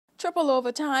Triple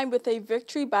overtime with a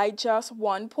victory by just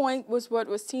 1 point was what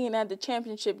was seen at the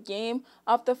championship game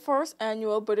of the first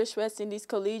annual British West Indies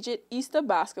Collegiate Easter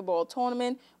Basketball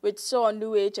Tournament, which saw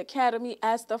New Age Academy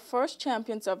as the first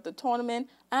champions of the tournament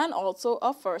and also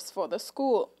a first for the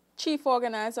school. Chief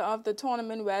organizer of the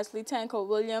tournament, Wesley Tanko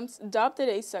Williams, dubbed it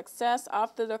a success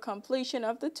after the completion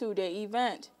of the two-day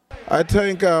event. I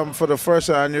think for the first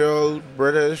annual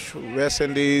British West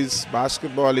Indies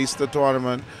Basketball Easter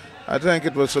Tournament, I think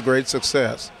it was a great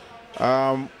success.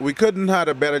 We couldn't have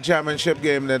a better championship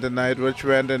game than tonight, which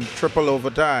went in triple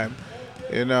overtime.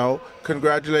 You know,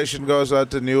 congratulations goes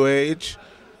out to New Age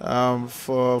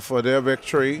for their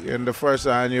victory in the first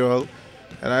annual.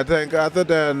 And I think other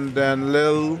than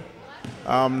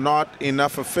not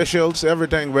enough officials,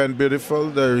 everything went beautiful.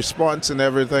 The response and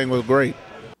everything was great.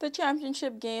 The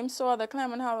championship game saw the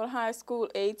Clement Howell High School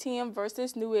A team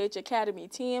versus New Age Academy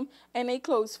team in a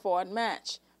close-fought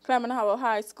match. Clement Howell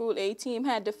High School A team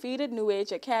had defeated New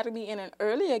Age Academy in an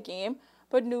earlier game,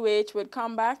 but New Age would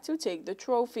come back to take the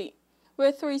trophy.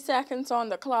 With 3 seconds on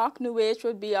the clock, New Age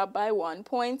would be up by 1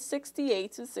 point,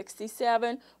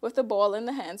 68-67, with the ball in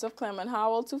the hands of Clement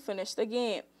Howell to finish the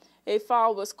game. A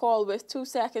foul was called with 2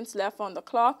 seconds left on the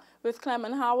clock, with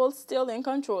Clement Howell still in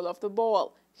control of the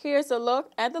ball. Here's a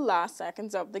look at the last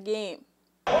seconds of the game.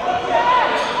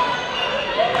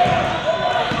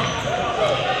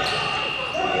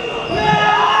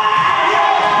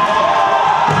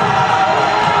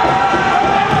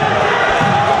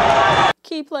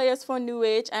 Key players for New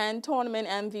Age and tournament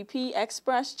MVP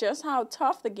expressed just how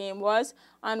tough the game was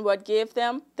and what gave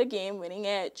them the game-winning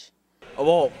edge.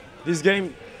 Wow, this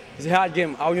game is a hard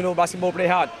game. How you know basketball play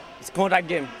hard? It's a contact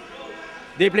game.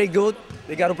 They play good,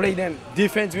 they got to play them.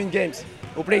 Defense win games.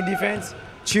 We play defense,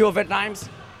 3 overtimes,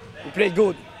 we play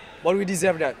good, but we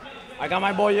deserve that. I got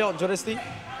my boy here, Jodesty,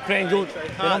 playing good.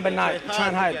 The number 9,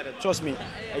 trying hard, trust me.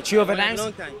 3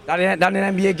 overtimes, that's an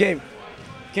NBA game.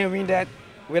 Can't win that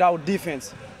without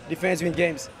defense. Defense win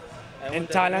games. And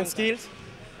talent skills,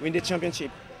 win the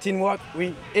championship. Teamwork,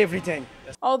 win everything.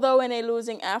 Although in a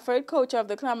losing effort, coach of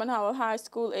the Clement Howell High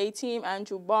School A team,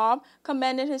 Andrew Bob,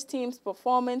 commended his team's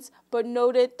performance, but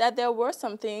noted that there were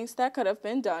some things that could have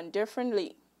been done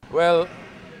differently. Well,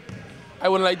 I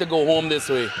wouldn't like to go home this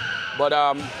way, but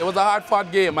it was a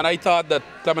hard-fought game, and I thought that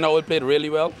Clement Howell played really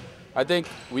well. I think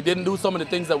we didn't do some of the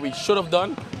things that we should have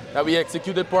done, that we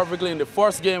executed perfectly in the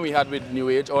first game we had with New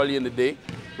Age early in the day,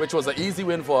 which was an easy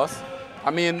win for us.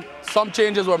 I mean, some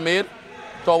changes were made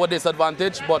to our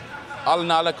disadvantage, but all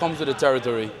in all, that comes with the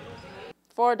territory.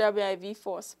 For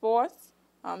WIV4 Sports,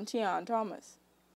 I'm Tian Thomas.